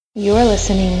You are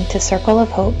listening to Circle of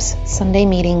Hope's Sunday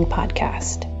Meeting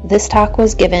podcast. This talk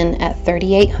was given at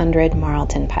 3800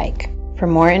 Marlton Pike. For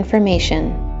more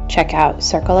information, check out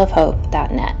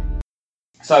circleofhope.net.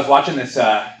 So I was watching this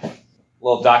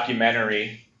little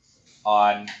documentary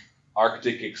on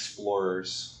Arctic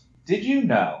explorers. Did you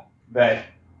know that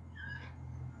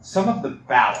some of the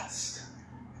ballast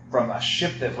from a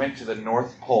ship that went to the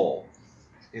North Pole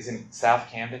is in South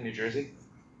Camden, New Jersey?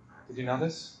 Did you know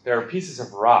this? There are pieces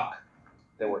of rock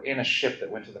that were in a ship that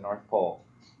went to the North Pole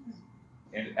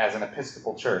as an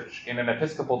Episcopal church, in an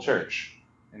Episcopal church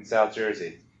in South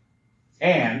Jersey.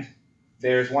 And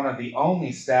there's one of the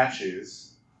only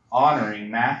statues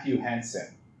honoring Matthew Henson,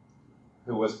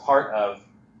 who was part of,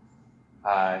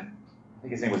 I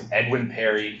think his name was Edwin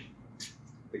Perry,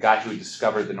 the guy who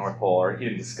discovered the North Pole, or he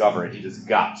didn't discover it, he just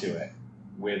got to it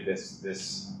with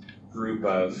this group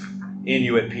of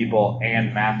Inuit people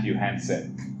and Matthew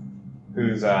Henson,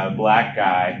 who's a black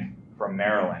guy from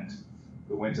Maryland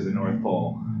who went to the North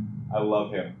Pole. I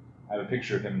love him. I have a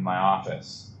picture of him in my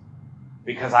office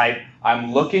because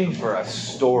I'm looking for a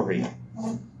story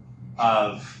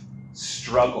of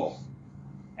struggle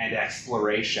and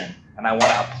exploration, and I want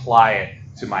to apply it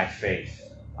to my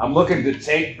faith. I'm looking to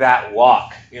take that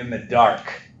walk in the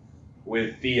dark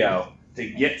with Theo to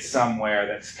get somewhere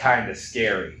that's kind of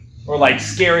scary. Or like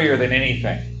scarier than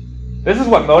anything. This is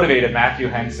what motivated Matthew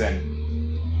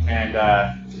Henson. And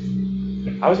I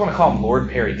always want to call him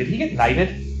Lord Perry. Did he get knighted?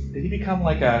 Did he become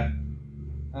like I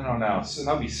don't know. So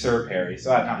that would be Sir Perry. So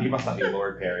no, he must not be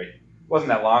Lord Perry. It wasn't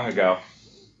that long ago.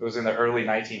 It was in the early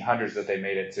 1900s that they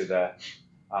made it to the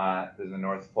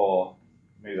North Pole.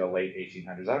 Maybe the late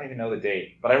 1800s. I don't even know the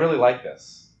date. But I really like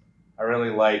this. I really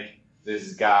like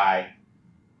this guy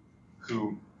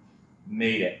who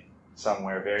made it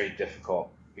somewhere very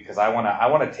difficult, because I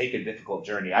want to take a difficult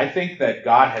journey. I think that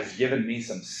God has given me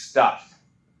some stuff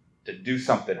to do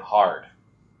something hard.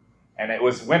 And it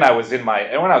was when I was a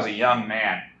young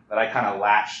man that I kind of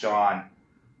latched on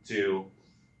to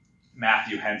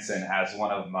Matthew Henson as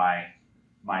one of my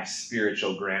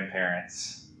spiritual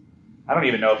grandparents. I don't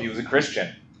even know if he was a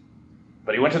Christian,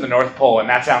 but he went to the North Pole, and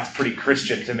that sounds pretty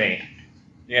Christian to me,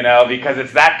 because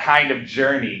it's that kind of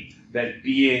journey that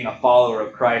being a follower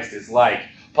of Christ is like.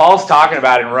 Paul's talking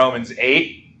about in Romans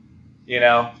 8,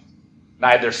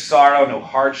 neither sorrow, no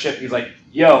hardship. He's like,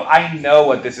 I know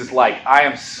what this is like. I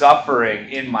am suffering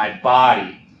in my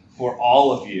body for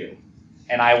all of you,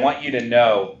 and I want you to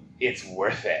know it's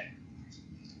worth it.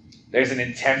 There's an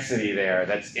intensity there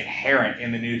that's inherent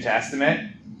in the New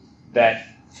Testament that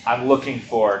I'm looking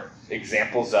for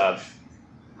examples of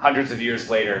hundreds of years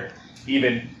later,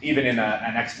 even in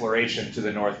an exploration to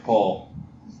the North Pole.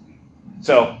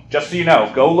 So, just so you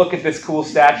know, go look at this cool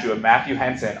statue of Matthew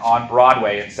Henson on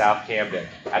Broadway in South Camden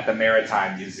at the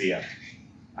Maritime Museum.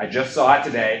 I just saw it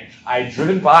today. I had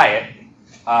driven by it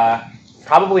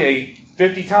probably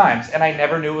 50 times, and I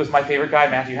never knew it was my favorite guy,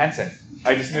 Matthew Henson.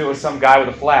 I just knew it was some guy with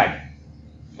a flag.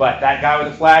 But that guy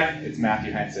with a flag, it's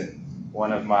Matthew Henson,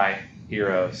 one of my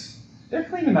heroes. They're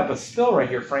cleaning up a spill right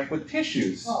here, Frank, with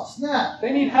tissues. Oh, snap.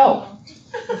 They need help.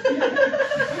 We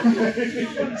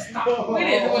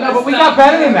didn't want No, but we got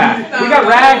better than that. We got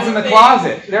rags in the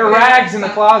closet. There are rags in the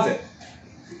closet.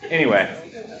 Anyway.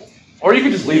 Or you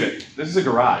could just leave it. This is a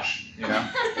garage,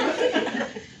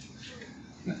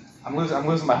 I'm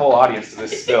losing my whole audience to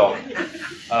this spill.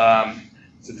 It's a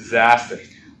disaster.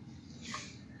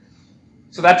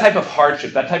 So that type of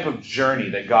hardship, that type of journey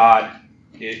that God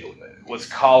was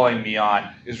calling me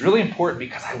on is really important,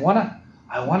 because I want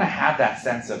to have that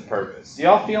sense of purpose. Do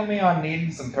y'all feel me on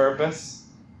needing some purpose?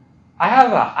 I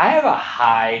have a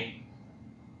high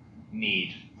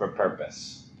need for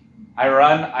purpose. I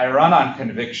run on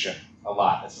conviction a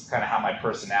lot. This is kind of how my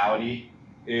personality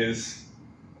is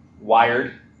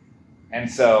wired, and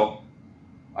so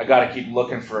I got to keep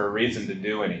looking for a reason to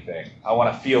do anything. I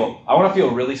want to feel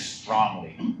really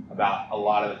strongly about a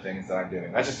lot of the things that I'm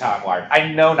doing. That's just how I'm wired. I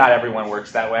know not everyone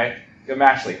works that way.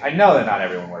 Actually, I know that not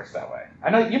everyone works that way. I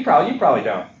know you probably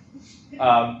don't.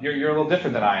 You're a little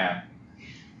different than I am.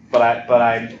 But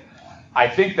I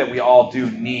think that we all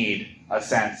do need a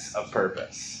sense of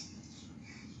purpose.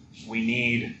 We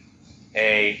need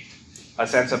a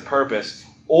sense of purpose,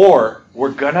 or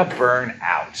we're gonna burn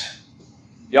out.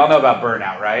 Y'all know about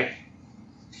burnout, right?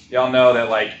 Y'all know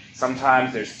that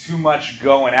sometimes there's too much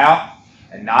going out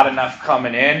and not enough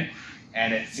coming in,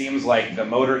 and it seems like the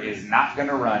motor is not going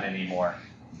to run anymore.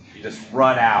 You just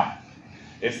run out.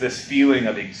 It's this feeling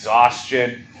of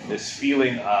exhaustion, this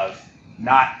feeling of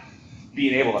not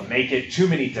being able to make it, too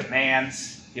many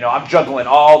demands. I'm juggling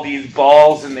all these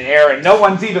balls in the air and no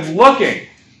one's even looking.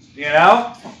 You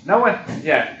know? No one,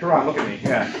 yeah, come on, look at me,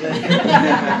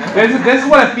 yeah. This is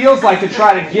what it feels like to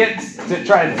try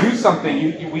to do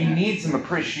something. We need some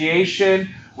appreciation.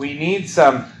 We need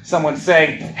someone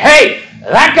saying, hey,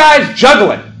 that guy's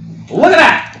juggling. Look at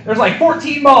that. There's like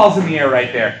 14 balls in the air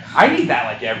right there. I need that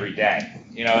like every day.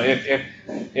 You know,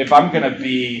 if I'm going to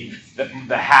be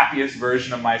the happiest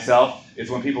version of myself, is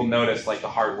when people notice like the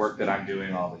hard work that I'm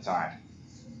doing all the time.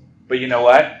 But you know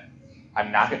what?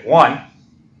 I'm not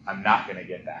going to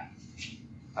get that.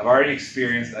 I've already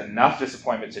experienced enough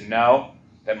disappointment to know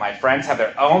that my friends have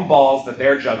their own balls that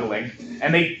they're juggling,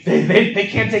 and they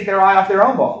can't take their eye off their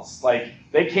own balls. Like,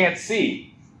 they can't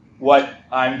see what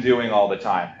I'm doing all the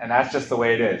time, and that's just the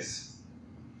way it is.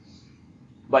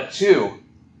 But two,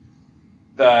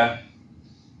 the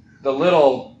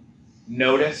little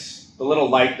notice, the little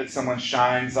light that someone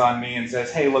shines on me and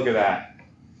says, hey, look at that.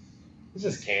 It's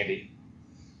just candy.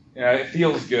 You know, it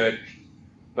feels good,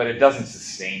 but it doesn't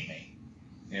sustain me.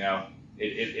 You know,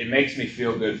 it makes me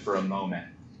feel good for a moment,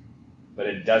 but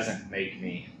it doesn't make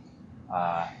me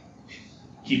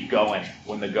keep going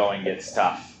when the going gets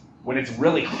tough. When it's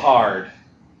really hard,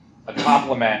 a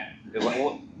compliment is like,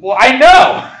 well, I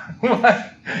know.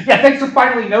 Yeah, thanks for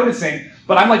finally noticing,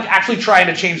 but I'm like actually trying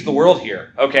to change the world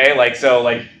here. Okay, like so,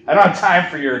 like I don't have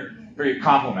time for your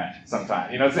compliment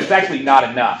sometimes. You know, it's actually not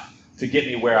enough to get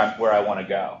me where I want to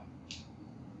go.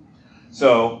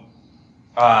 So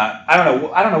I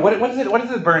don't know. What is it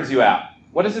that burns you out?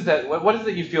 What is it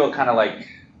that you feel kind of like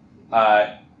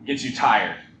gets you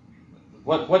tired?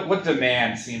 What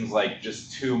demand seems like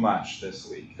just too much this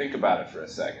week? Think about it for a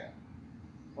second.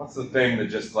 What's the thing that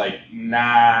just like,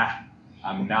 nah,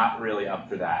 I'm not really up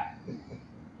for that?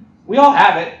 We all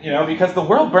have it, you know, because the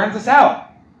world burns us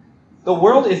out. The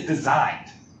world is designed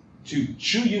to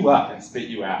chew you up and spit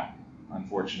you out,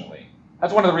 unfortunately.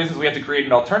 That's one of the reasons we have to create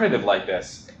an alternative like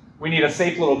this. We need a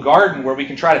safe little garden where we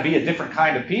can try to be a different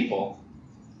kind of people,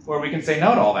 where we can say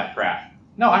no to all that crap.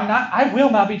 No, I'm not. I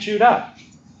will not be chewed up.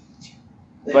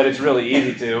 But it's really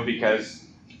easy to because,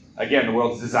 again, the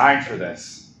world's designed for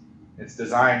this. It's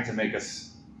designed to make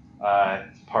us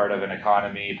part of an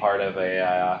economy, part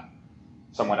of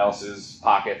someone else's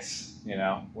pockets. You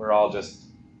know, we're all just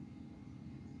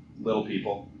little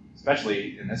people.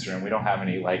 Especially in this room, we don't have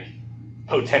any like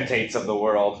potentates of the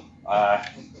world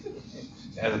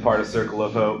as a part of Circle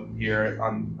of Hope here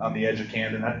on the edge of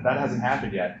Camden. That hasn't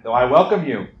happened yet. Though I welcome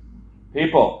you,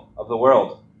 people of the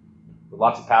world, with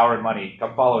lots of power and money.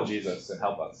 Come follow Jesus and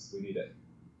help us. We need it.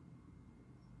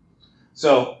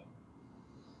 So,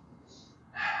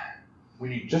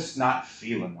 when you're just not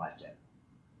feeling like it,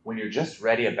 when you're just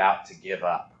ready about to give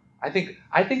up, I think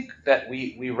that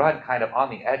we run kind of on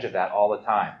the edge of that all the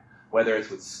time, whether it's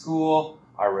with school,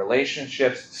 our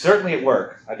relationships, certainly at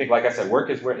work. I think, like I said, work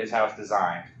is how it's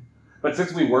designed. But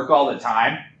since we work all the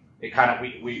time, it kind of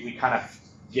we kind of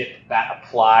get that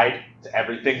applied to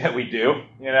everything that we do.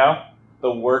 You know,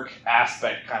 the work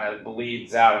aspect kind of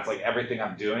bleeds out. It's like everything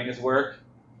I'm doing is work.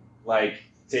 Like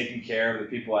taking care of the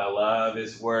people I love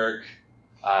is work.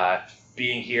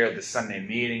 Being here at the Sunday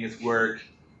meeting is work.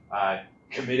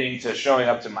 Committing to showing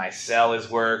up to my cell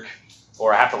is work.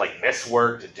 Or I have to like miss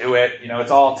work to do it. You know,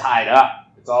 it's all tied up.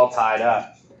 It's all tied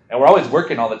up. And we're always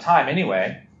working all the time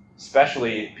anyway,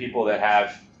 especially people that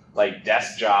have like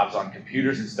desk jobs on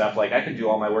computers and stuff. Like I can do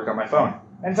all my work on my phone.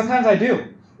 And sometimes I do.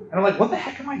 And I'm like, what the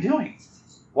heck am I doing?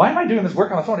 Why am I doing this work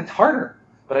on the phone? It's harder.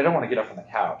 But I don't want to get up from the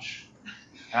couch.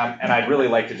 And I'd really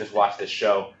like to just watch this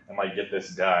show and like get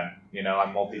this done. You know,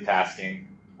 I'm multitasking.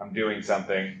 I'm doing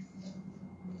something.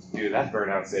 Dude, that's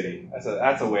Burnout City.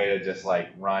 That's a way to just like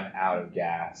run out of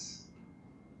gas.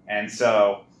 And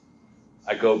so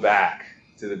I go back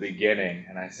to the beginning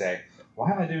and I say,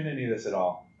 why am I doing any of this at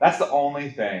all? That's the only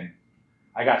thing.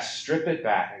 I got to strip it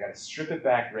back. I got to strip it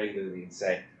back regularly and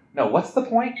say, no, what's the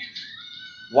point?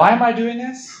 Why am I doing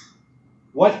this?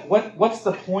 What's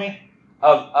the point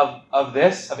of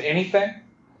this, of anything?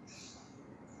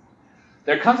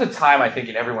 There comes a time, I think,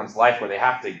 in everyone's life where they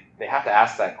have to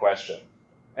ask that question.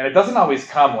 And it doesn't always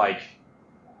come like,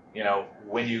 you know,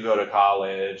 when you go to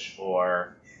college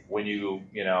or when you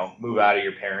move out of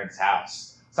your parents'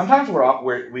 house. Sometimes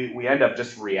we end up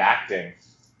just reacting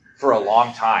for a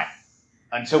long time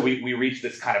until we reach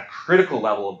this kind of critical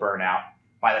level of burnout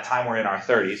by the time we're in our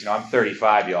 30s. You know, I'm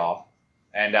 35, y'all.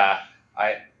 And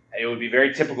it would be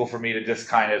very typical for me to just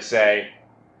kind of say,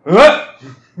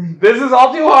 this is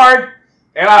all too hard,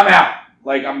 and I'm out.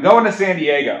 Like, I'm going to San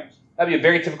Diego. That'd be a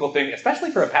very typical thing,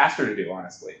 especially for a pastor to do,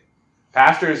 honestly.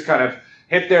 Pastors kind of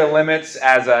hit their limits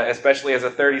especially as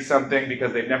a 30-something,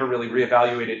 because they've never really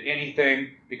reevaluated anything,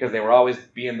 because they were always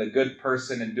being the good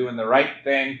person and doing the right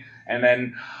thing, and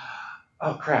then,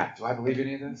 oh crap, do I believe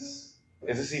any of this?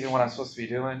 Is this even what I'm supposed to be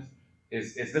doing?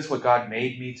 Is this what God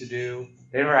made me to do?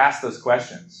 They never ask those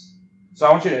questions. So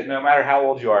I want you to, no matter how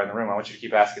old you are in the room, I want you to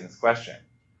keep asking this question.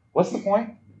 What's the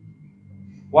point?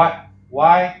 Why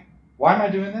am I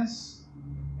doing this?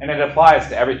 And it applies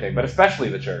to everything, but especially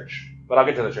the church. But I'll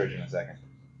get to the church in a second.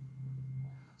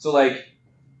 So like,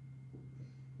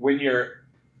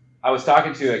 I was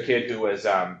talking to a kid who was,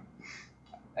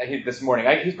 this morning,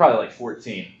 he's probably like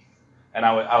 14. And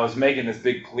I was making this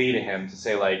big plea to him to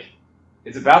say, like,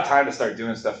 it's about time to start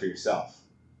doing stuff for yourself.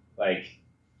 Like,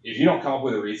 if you don't come up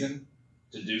with a reason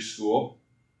to do school,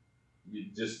 you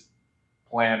just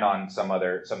plan on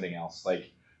something else.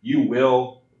 Like, you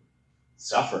will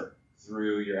suffer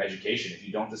through your education if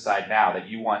you don't decide now that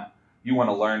you want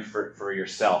to learn for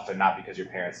yourself, and not because your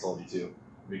parents told you to,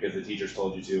 because the teachers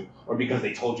told you to, or because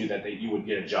they told you that you would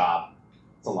get a job.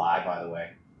 It's a lie, by the way.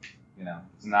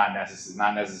 It's not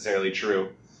necessarily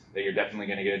true that you're definitely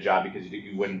going to get a job because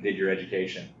you went and did your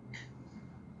education.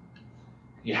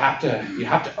 You have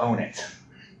to own it.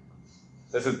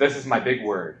 This is my big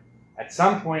word. At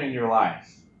some point in your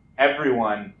life,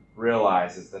 everyone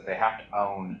realizes that they have to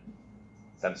own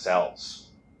themselves.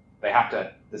 They have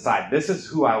to decide, this is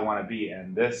who I want to be,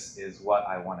 and this is what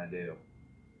I want to do.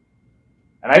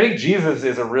 And I think Jesus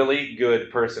is a really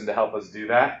good person to help us do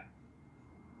that,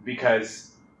 because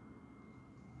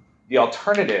the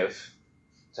alternative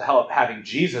to having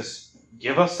Jesus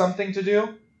give us something to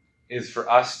do is for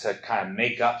us to kind of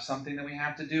make up something that we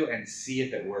have to do and see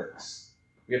if it works.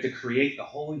 We have to create the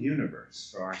whole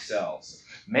universe for ourselves,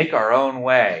 make our own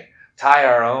way, tie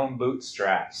our own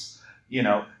bootstraps,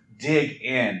 dig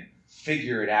in,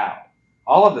 figure it out.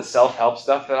 All of the self-help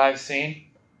stuff that I've seen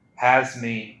has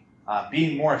me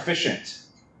being more efficient,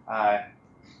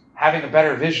 having a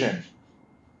better vision,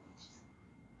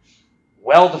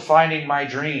 well-defining my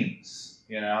dreams,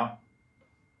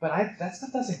 But that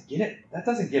stuff doesn't get it. That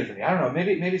doesn't get it for me. I don't know.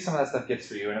 Maybe some of that stuff gets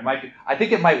for you, and it might be. I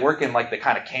think it might work in like the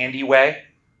kind of candy way,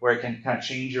 where it can kind of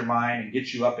change your mind and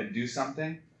get you up and do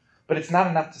something. But it's not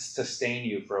enough to sustain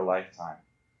you for a lifetime,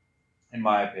 in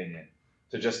my opinion.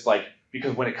 To just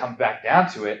because when it comes back down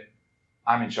to it,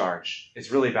 I'm in charge.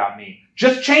 It's really about me.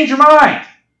 Just change your mind.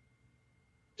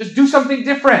 Just do something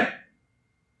different.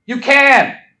 You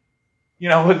can.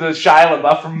 With the Shia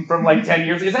LaBeouf from like 10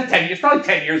 years ago. Is that 10 years? It's probably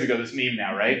 10 years ago, this meme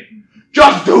now, right?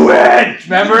 Just do it!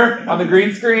 Remember? On the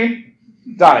green screen?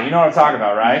 Donna, you know what I'm talking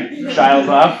about, right? Shia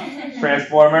LaBeouf,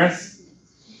 Transformers.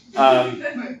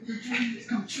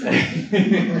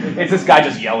 It's this guy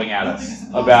just yelling at us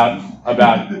about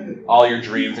all your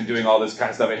dreams and doing all this kind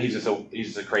of stuff, and he's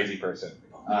just a crazy person.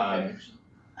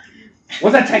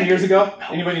 Was that 10 years ago?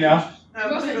 Anybody know? It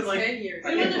wasn't like 10 years.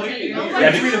 It wasn't 10 years. It was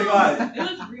like 3 to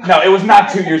 5. No, it was not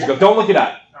 2 years ago. Don't look it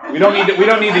up. We don't need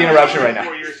the interruption right now.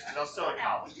 4 years. I was still in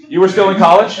college. You were still in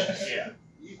college? Yeah.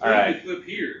 You All right. played the clip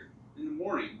here in the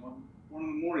morning. One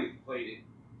in the morning played it.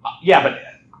 Yeah, but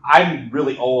I'm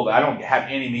really old. I don't have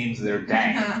any memes that are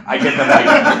dang. I get them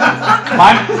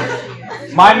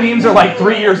my memes are like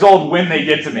 3 years old when they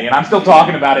get to me, and I'm still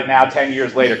talking about it now 10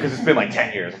 years later, because it's been like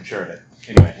 10 years, I'm sure of it.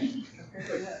 Anyway.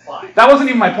 That wasn't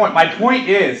even my point. My point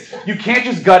is, you can't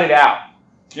just gut it out.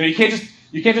 You can't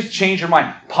just change your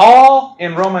mind. Paul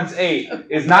in Romans 8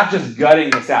 is not just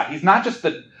gutting this out. He's not just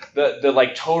the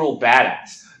total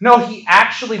badass. No, he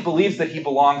actually believes that he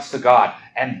belongs to God,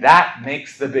 and that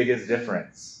makes the biggest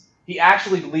difference. He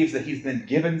actually believes that he's been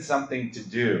given something to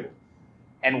do.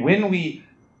 And when we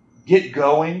get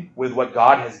going with what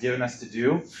God has given us to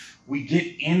do, we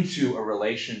get into a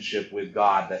relationship with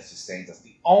God that sustains us.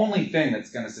 The only thing that's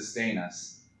going to sustain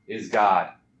us is God.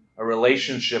 A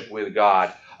relationship with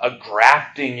God. A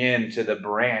grafting into the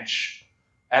branch,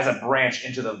 as a branch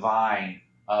into the vine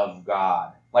of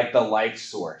God. Like the life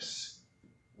source.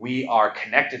 We are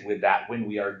connected with that when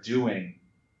we are doing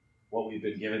what we've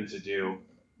been given to do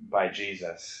by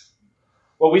Jesus.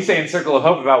 What we say in Circle of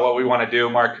Hope about what we want to do,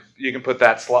 Mark, you can put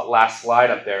that last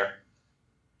slide up there,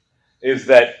 is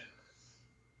that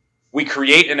we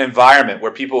create an environment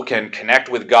where people can connect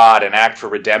with God and act for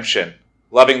redemption.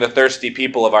 Loving the thirsty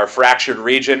people of our fractured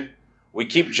region, we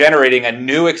keep generating a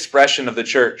new expression of the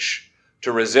church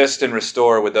to resist and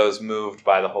restore with those moved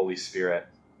by the Holy Spirit.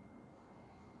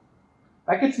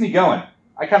 That gets me going.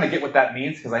 I kind of get what that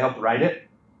means because I helped write it.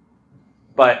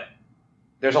 But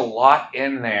there's a lot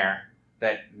in there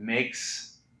that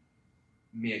makes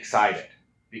me excited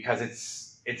because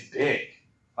it's big.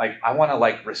 I want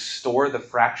to restore the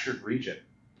fractured region,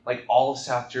 like all of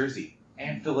South Jersey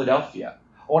and Philadelphia.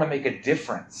 I want to make a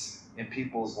difference in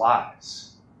people's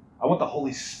lives. I want the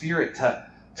Holy Spirit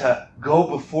to go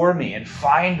before me and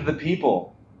find the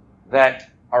people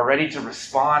that are ready to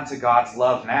respond to God's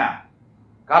love now.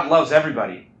 God loves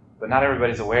everybody, but not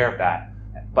everybody's aware of that.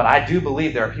 But I do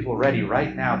believe there are people ready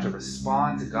right now to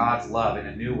respond to God's love in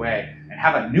a new way and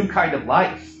have a new kind of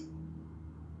life.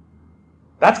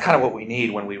 That's kind of what we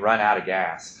need when we run out of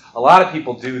gas. A lot of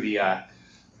people do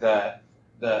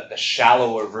the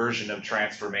shallower version of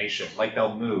transformation, like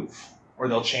they'll move or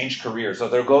they'll change careers or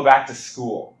they'll go back to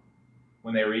school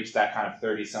when they reach that kind of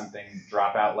 30-something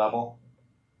dropout level.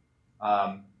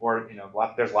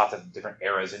 There's lots of different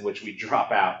eras in which we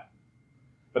drop out.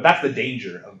 But that's the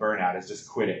danger of burnout, is just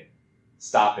quitting,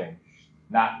 stopping,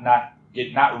 not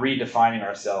redefining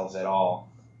ourselves at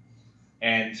all.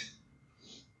 And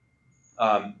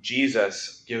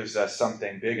Jesus gives us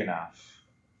something big enough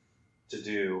to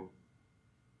do.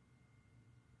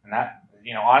 And that,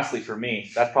 honestly for me,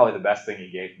 that's probably the best thing he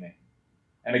gave me.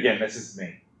 And again, this is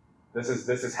me. This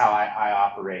is how I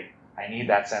operate. I need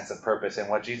that sense of purpose. And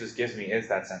what Jesus gives me is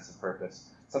that sense of purpose.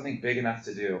 Something big enough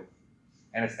to do.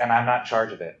 And I'm not in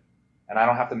charge of it. And I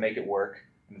don't have to make it work.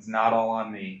 And it's not all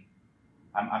on me.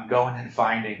 I'm going and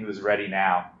finding who's ready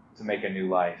now to make a new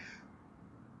life.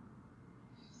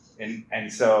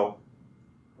 And so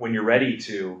when you're ready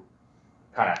to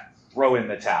kind of throw in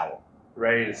the towel,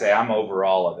 ready to say, I'm over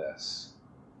all of this,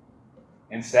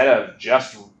 instead of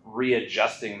just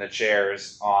readjusting the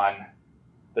chairs on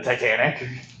the Titanic,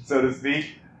 so to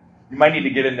speak, you might need to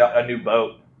get a new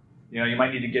boat. You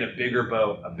might need to get a bigger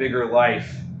boat, a bigger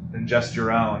life than just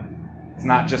your own. It's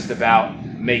not just about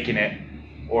making it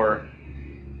or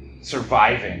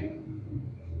surviving.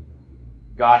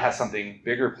 God has something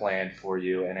bigger planned for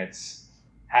you, and it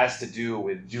has to do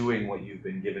with doing what you've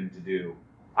been given to do.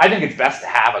 I think it's best to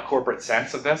have a corporate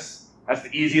sense of this. That's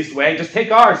the easiest way. Just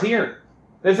take ours here.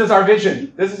 This is our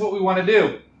vision. This is what we want to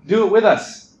do. Do it with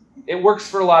us. It works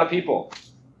for a lot of people.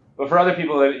 But for other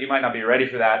people, you might not be ready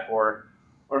for that, or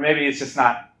maybe it's just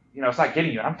not, it's not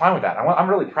getting you. And I'm fine with that. I'm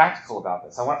really practical about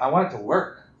this. I want it to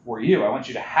work for you. I want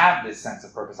you to have this sense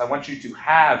of purpose. I want you to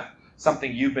have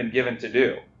something you've been given to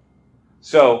do.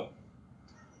 So,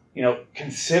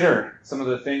 consider some of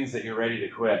the things that you're ready to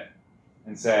quit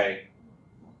and say,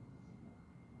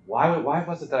 why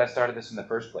was it that I started this in the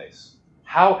first place?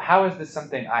 How is this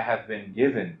something I have been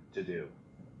given to do?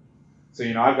 So,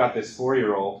 I've got this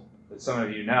 4-year-old that some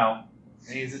of you know,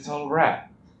 and he's a total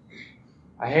brat.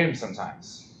 I hate him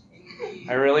sometimes.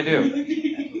 I really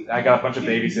do. I got a bunch of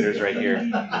babysitters right here.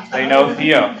 They know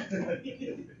Theo.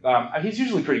 He's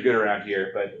usually pretty good around here,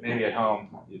 but maybe at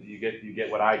home you get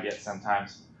what I get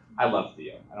sometimes. I love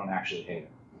Theo. I don't actually hate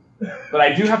him. But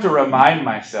I do have to remind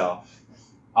myself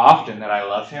often that I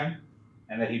love him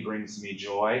and that he brings me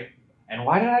joy. And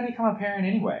why did I become a parent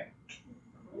anyway?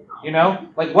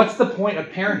 What's the point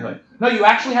of parenthood? No, you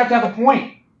actually have to have a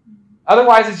point.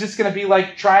 Otherwise, it's just going to be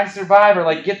like try and survive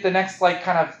or get the next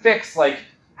kind of fix.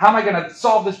 How am I going to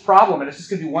solve this problem? And it's just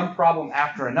going to be one problem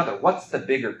after another. What's the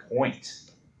bigger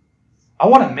point? I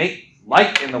want to make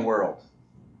light in the world.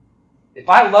 If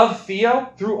I love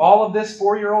Theo through all of this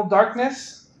 4-year-old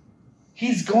darkness,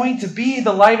 he's going to be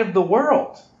the light of the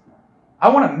world. I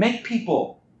want to make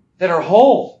people that are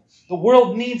whole. The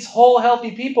world needs whole,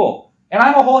 healthy people. And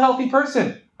I'm a whole, healthy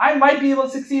person. I might be able to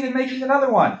succeed in making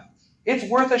another one. It's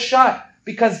worth a shot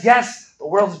because, yes, the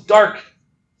world's dark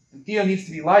and Theo needs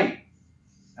to be light.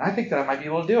 And I think that I might be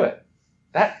able to do it.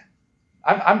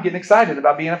 I'm getting excited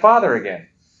about being a father again.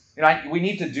 We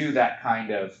need to do that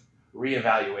kind of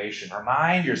reevaluation.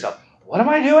 Remind yourself, what am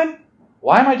I doing?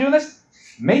 Why am I doing this?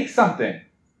 Make something.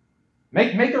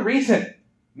 Make a reason.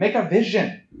 Make a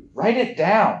vision. Write it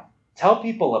down. Tell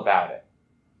people about it.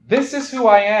 This is who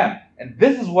I am, and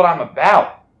this is what I'm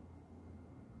about.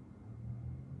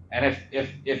 And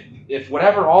if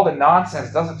whatever, all the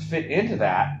nonsense doesn't fit into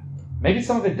that, maybe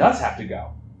some of it does have to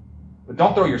go. But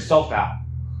don't throw yourself out.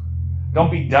 Don't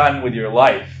be done with your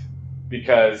life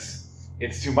because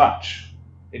it's too much.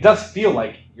 It does feel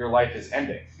like your life is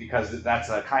ending because that's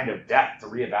a kind of death to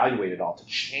reevaluate it all, to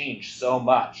change so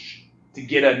much, to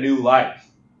get a new life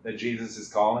that Jesus is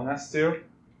calling us to.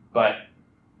 But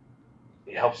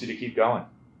it helps you to keep going.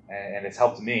 And it's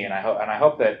helped me. And I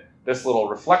hope that this little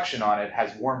reflection on it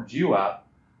has warmed you up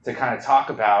to kind of talk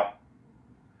about,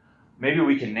 maybe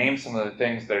we can name some of the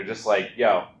things that are just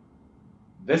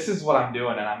this is what I'm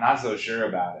doing and I'm not so sure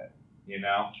about it,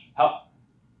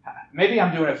 maybe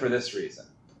I'm doing it for this reason,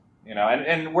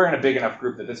 and we're in a big enough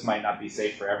group that this might not be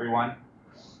safe for everyone,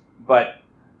 but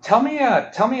tell me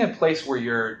a place where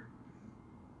you're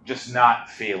just not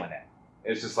feeling it.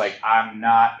 It's just like, I'm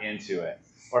not into it.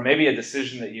 Or maybe a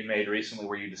decision that you made recently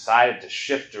where you decided to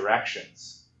shift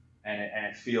directions and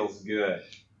it feels good.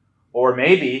 Or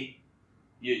maybe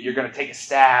you're going to take a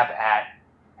stab at,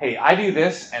 hey, I do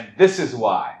this and this is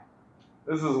why.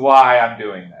 This is why I'm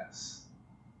doing this.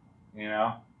 You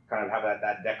know, kind of have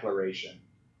that declaration.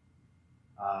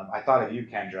 I thought of you,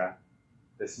 Kendra.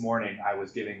 This morning I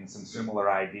was giving some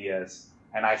similar ideas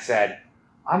and I said,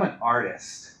 I'm an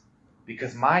artist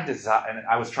because my desire, and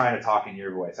I was trying to talk in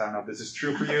your voice. I don't know if this is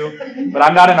true for you, but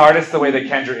I'm not an artist the way that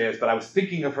Kendra is, but I was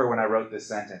thinking of her when I wrote this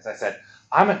sentence. I said,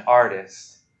 I'm an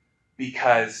artist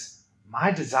because my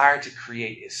desire to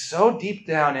create is so deep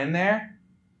down in there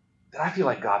that I feel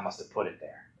like God must have put it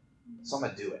there. So I'm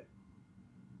going to do it.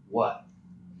 What?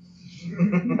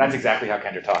 That's exactly how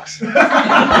Kendra talks.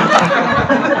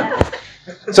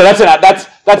 So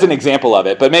that's an example of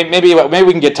it. But maybe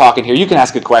we can get talking here. You can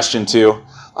ask a question too.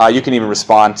 You can even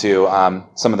respond to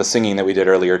some of the singing that we did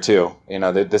earlier too. You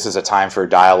know, this is a time for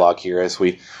dialogue here as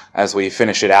we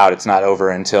finish it out. It's not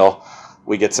over until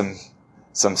we get some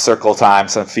circle time,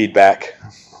 some feedback.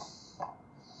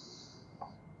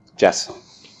 Jess.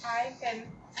 I can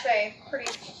say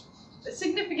pretty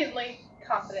significantly,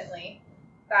 confidently,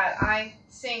 that I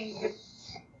sing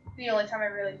the only time I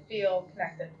really feel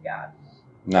connected to God.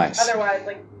 Nice. Otherwise,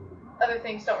 like, other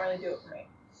things don't really do it for me.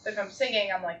 But if I'm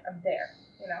singing, I'm like, I'm there,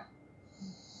 you know?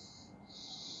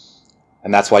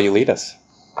 And that's why you lead us.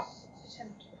 Some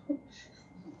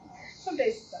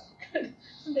days it's not good.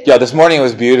 Some days Yeah, this morning it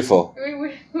was beautiful.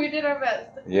 we did our best.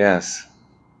 Yes.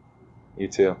 You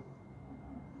too.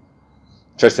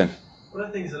 Tristan. One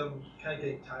of the things that I'm kind of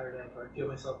getting tired of, or I feel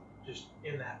myself just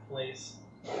in that place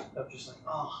of just like,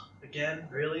 oh, again,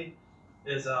 really,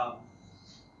 is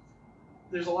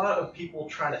there's a lot of people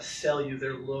trying to sell you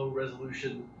their low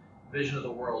resolution vision of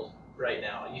the world right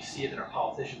now. And you see it in our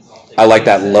politicians and all things. I like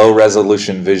that low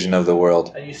resolution vision of the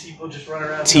world. And you see people just run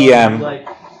around TM. like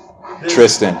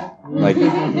Tristan. Like,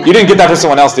 you didn't get that from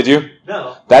someone else, did you?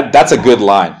 No. That's a good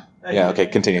line. Yeah, okay,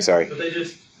 continue, sorry. But they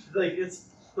just, like, it's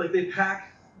like they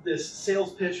pack this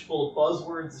sales pitch full of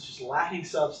buzzwords that's just lacking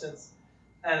substance.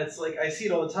 And it's like, I see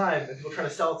it all the time, and people trying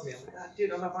to sell it to me. I'm like,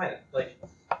 dude, I'm not buying it. Like,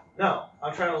 no,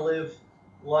 I'm trying to live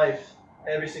life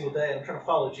every single day, and I'm trying to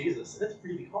follow Jesus. And it's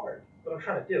really hard, but I'm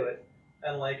trying to do it.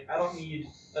 And, like, I don't need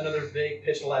another vague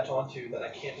pitch to latch onto that I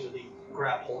can't really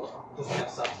grab hold of. It doesn't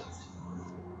have substance.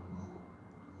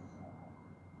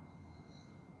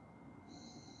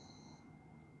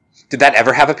 Did that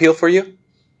ever have appeal for you?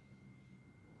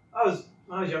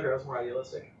 When I was younger, I was more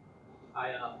idealistic.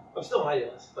 I'm still an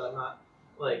idealist, but I'm not,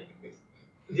 like,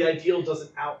 the ideal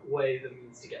doesn't outweigh the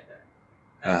means to get there.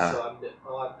 And so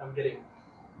I'm getting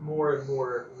more and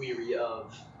more weary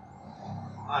of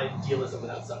idealism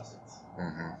without substance.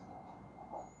 Mm-hmm.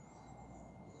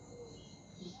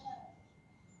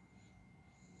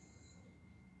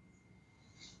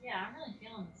 Yeah, I'm really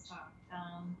feeling this talk.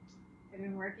 I've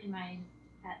been working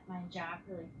at my job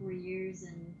for like 4 years,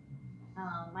 and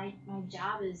my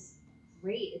job is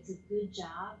great. It's a good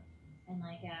job, and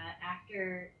like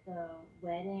after the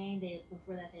wedding,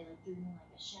 before that they like threw me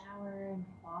like a shower, and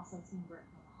my boss lets me work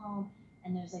from home,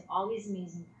 and there's like all these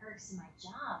amazing perks in my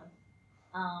job,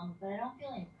 but I don't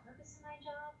feel any purpose in my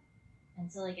job,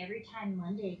 and so like every time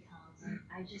Monday comes,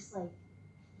 I just like,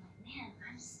 man,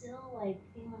 I'm still like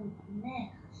feeling meh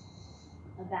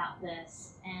about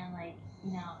this. And like,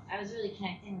 you know, I was really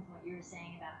connecting with what you were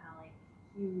saying about how like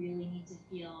you really need to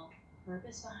feel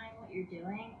purpose behind what you're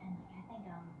doing, and like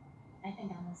I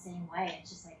think I'm the same way. It's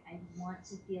just like I want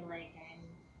to feel like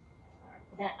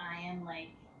I am like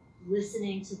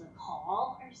listening to the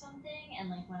call or something. And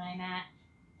like when I'm at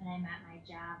my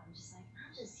job, I'm just like,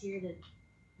 I'm just here to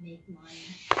make money,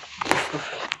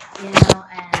 you know.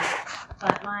 And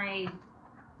but like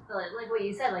what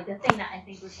you said, like the thing that I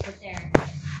think was put there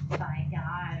by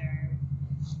God or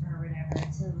whatever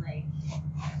to like,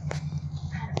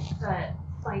 but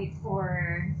fight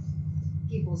for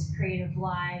people's creative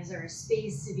lives or a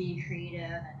space to be creative,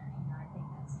 and you know, I think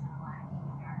that's kind of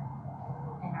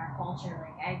lacking in our culture.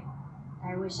 Like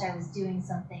I wish I was doing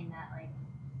something that like,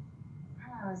 I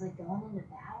don't know, I was like going into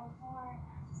battle for. That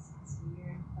just sounds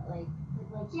weird, but like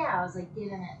yeah, I was like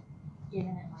giving it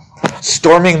my all.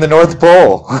 Storming the North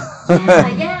Pole.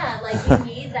 Yeah, like you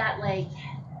need that, like,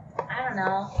 I don't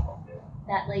know,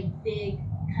 that like big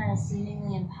kind of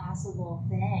seemingly impossible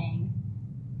thing.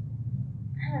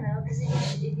 I don't know, because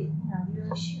if you know, you're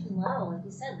like shooting low, like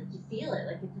you said, like you feel it.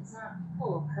 Like if it's not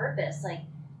full of purpose, like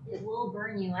it will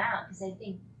burn you out. Because I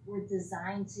think we're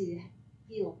designed to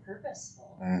feel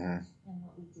purposeful in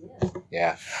what we do.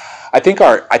 Yeah, I think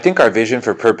our vision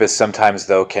for purpose sometimes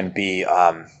though can be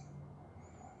I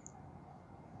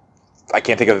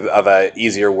can't think of a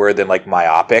easier word than like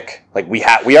myopic. Like we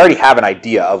already have an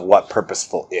idea of what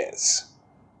purposeful is,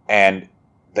 and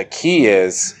the key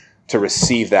is to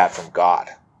receive that from God.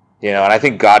 And I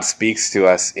think God speaks to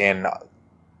us in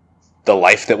the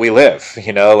life that we live.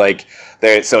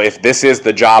 So if this is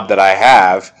the job that I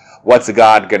have, what's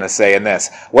God going to say in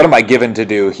this? What am I given to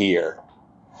do here?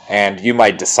 And you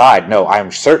might decide, no,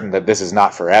 I'm certain that this is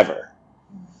not forever.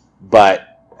 But,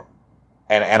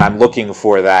 and I'm looking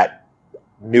for that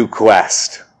new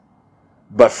quest.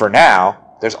 But for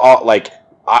now, there's all, like,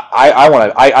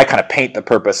 I kind of paint the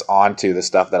purpose onto the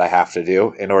stuff that I have to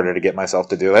do in order to get myself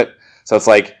to do it. So it's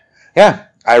like, yeah,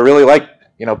 I really like,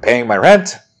 paying my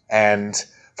rent and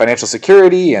financial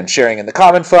security and sharing in the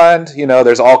common fund.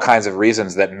 There's all kinds of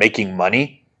reasons that making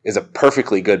money is a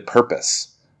perfectly good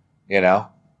purpose,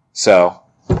 So,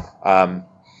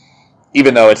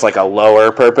 even though it's like a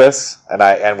lower purpose,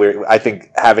 I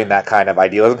think having that kind of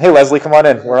idealism. Hey, Leslie, come on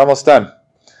in. We're almost done.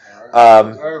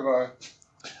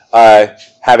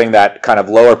 Having that kind of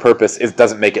lower purpose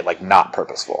doesn't make it like not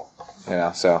purposeful,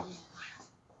 So.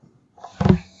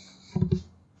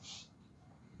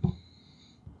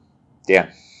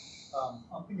 Yeah.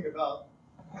 I'm thinking about.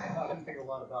 I've been thinking a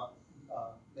lot about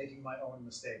making my own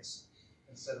mistakes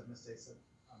instead of mistakes that.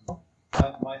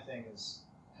 My thing is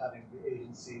having the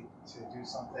agency to do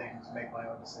something, to make my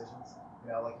own decisions.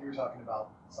 Like you were talking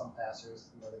about some pastors,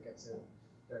 they get to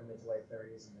their mid to late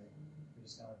 30s and they're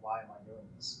just kind of like, why am I doing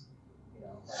this?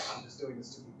 Like, I'm just doing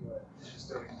this to be good. I'm just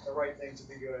doing the right thing to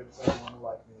be good so everyone will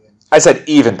like me. I said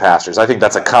even pastors. I think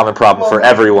that's a common problem for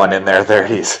everyone in their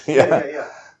 30s. Yeah.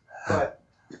 But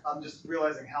I'm just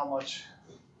realizing how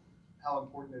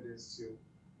important it is to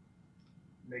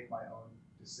make my own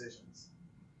decisions,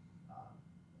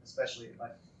 especially if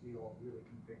I feel really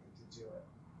convicted to do it,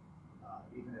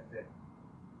 even if it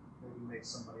maybe makes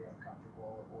somebody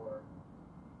uncomfortable, or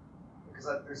because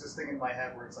there's this thing in my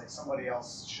head where it's like somebody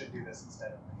else should do this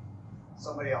instead of me.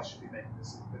 Somebody else should be making the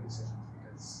decisions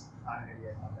because I'm an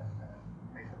idiot. I'm going to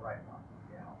make the right one.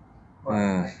 But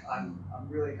I'm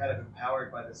really kind of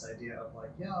empowered by this idea of like,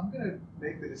 yeah, I'm going to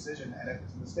make the decision, and if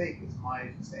it's a mistake, it's my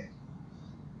mistake,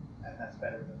 and that's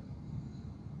better than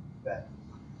that.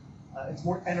 It's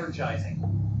more energizing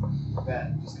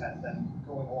than just kind of then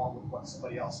going along with what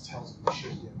somebody else tells me you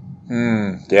should do.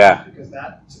 Yeah. Because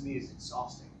that to me is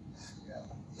exhausting.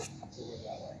 To live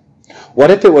that way.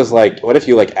 What if it was like? What if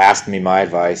you like asked me my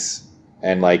advice,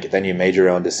 and like then you made your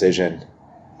own decision?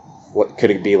 What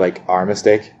could it be, like our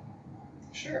mistake?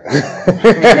 Sure. Because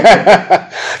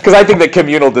I think that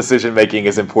communal decision making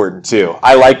is important too.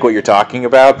 I like what you're talking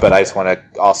about, but I just want to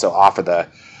also offer the,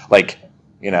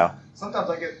 Sometimes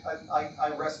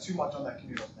I rest too much on that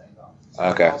communal thing though.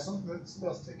 Okay. Somebody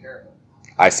else take care of it.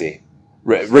 I see.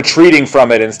 Retreating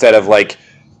from it instead of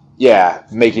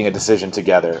making a decision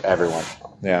together, everyone.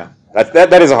 Yeah.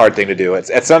 That is a hard thing to do.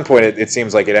 At some point, it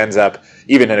seems like it ends up,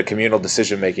 even in a communal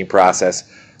decision making process,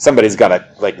 somebody's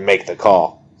got to make the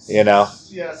call. Yeah,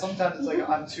 sometimes it's like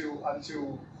I'm too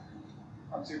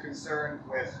concerned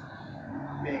with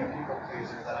being a people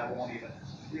pleaser that I won't even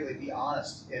really be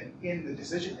honest in the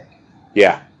decision making.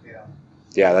 Yeah.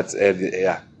 Yeah, that's it.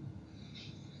 Yeah.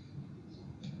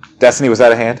 Destiny, was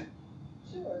that a hand?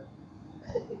 Sure.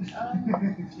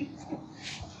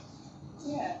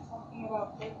 Talking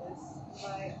about purpose.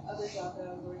 My other job that I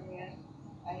was working at,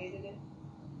 I hated it.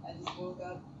 I just woke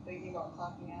up thinking about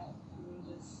clocking out. It was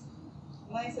just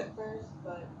nice at first,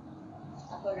 but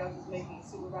I feel like I was just making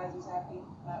supervisors happy,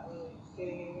 not really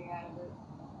getting anything out of it,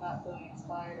 not feeling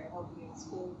inspired or helping in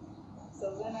school.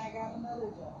 So then I got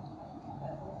another job.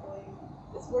 And hopefully,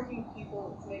 it's working with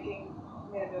people. It's making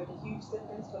maybe like a huge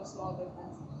difference, but a small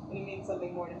difference. And it means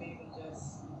something more to me than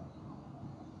just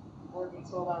working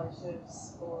 12-hour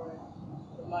shifts for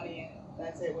the money and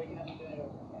that's it, waking up and doing it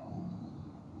over again.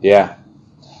 Yeah.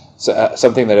 So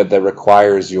something that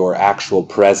requires your actual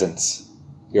presence,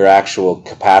 your actual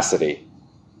capacity,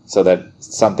 so that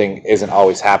something isn't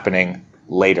always happening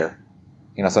later.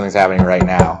 Something's happening right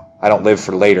now. I don't live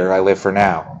for later, I live for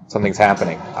now. Something's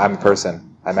happening. I'm a person.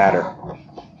 I matter.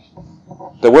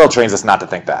 The world trains us not to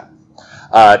think that.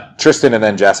 Tristan and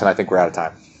then Jess, and I think we're out of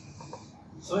time.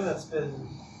 Something that's been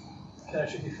kind of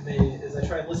tricky for me is I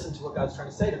try and listen to what God's trying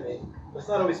to say to me, but it's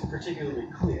not always particularly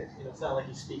clear. It's not like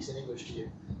he speaks in English to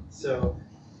you. So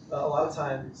a lot of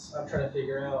times I'm trying to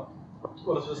figure out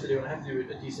what I'm supposed to do, and I have to do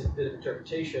a decent bit of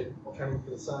interpretation while trying to look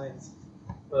for the signs.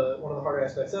 But one of the harder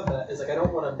aspects of that is I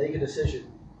don't want to make a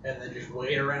decision and then just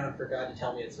wait around for God to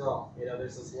tell me it's wrong.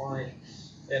 There's this line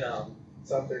in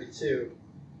Psalm 32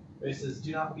 where he says,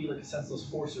 "Do not be like a senseless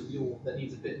horse or mule that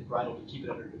needs a bit and bridle to keep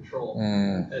it under control."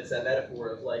 Mm. And it's that metaphor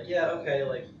of like, yeah, okay,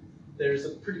 like there's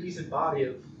a pretty decent body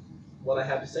of what I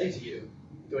have to say to you.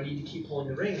 Do I need to keep pulling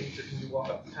the reins, or can you walk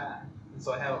up the path? And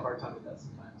so I have a hard time with that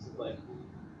sometimes. It's like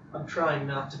I'm trying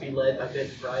not to be led by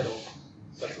bit and bridle.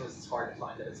 So sometimes it's hard to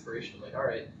find that inspiration. Like, all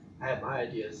right, I have my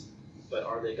ideas, but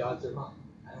are they God's or mine?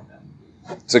 I don't know.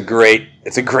 It's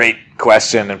a great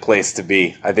question and place to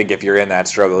be. I think if you're in that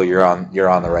struggle, you're on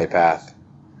the right path.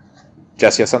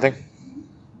 Jess, you have something?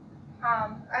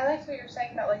 I liked what you were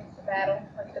saying about like the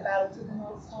battle to the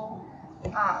North Pole.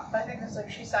 But I think there's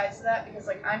like two sides to that because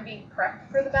like I'm being prepped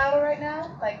for the battle right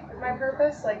now, like with my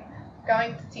purpose, like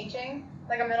going to teaching,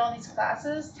 like I'm in all these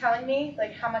classes telling me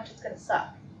like how much it's gonna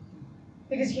suck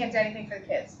because you can't do anything for the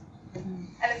kids, and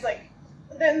it's like.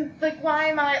 Then, like, why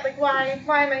am I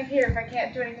here if I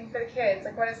can't do anything for the kids?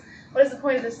 Like, what is the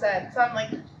point of this then? So I'm, like,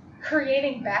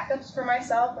 creating backups for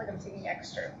myself. Like, I'm taking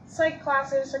extra psych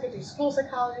classes so I can do school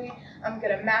psychology. I'm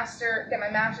going to get my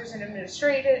master's in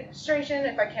administration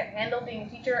if I can't handle being a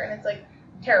teacher. And it's, like,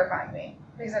 terrifying me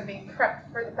because I'm being prepped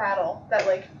for the battle that,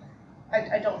 like,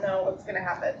 I don't know what's going to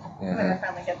happen when I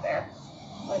finally get there.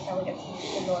 When I finally get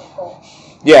to the North Pole.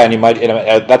 Yeah, and you might.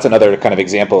 That's another kind of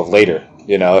example of later.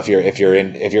 You know, if you're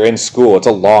in school, it's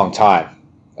a long time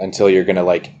until you're gonna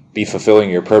like be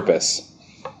fulfilling your purpose.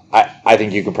 I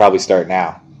think you could probably start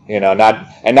now. You know,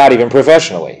 not even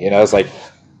professionally. You know, it's like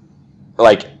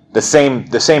the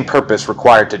same purpose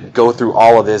required to go through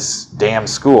all of this damn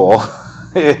school.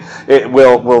 it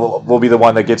will be the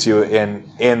one that gets you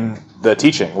in the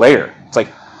teaching later. It's like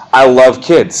I love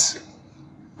kids.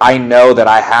 I know that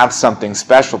I have something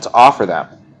special to offer them.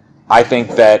 I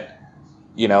think that,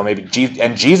 you know, maybe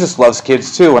Jesus loves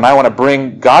kids too, and I want to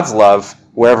bring God's love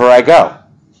wherever I go.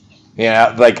 You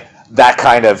know, like that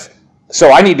kind of.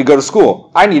 So I need to go to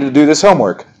school. I need to do this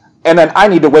homework, and then I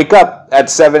need to wake up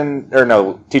at 7. Or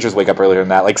no, teachers wake up earlier than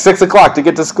that, like 6 o'clock to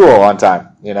get to school on time.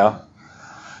 You know,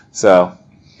 so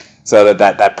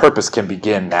that purpose can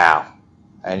begin now.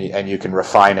 And you can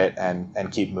refine it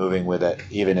and keep moving with it,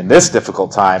 even in this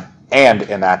difficult time and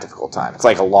in that difficult time. It's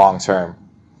like a long-term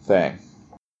thing.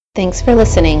 Thanks for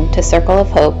listening to Circle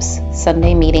of Hope's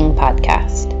Sunday Meeting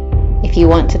Podcast. If you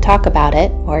want to talk about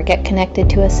it or get connected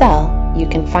to a cell, you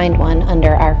can find one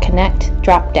under our Connect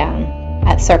drop-down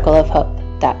at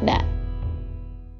circleofhope.net.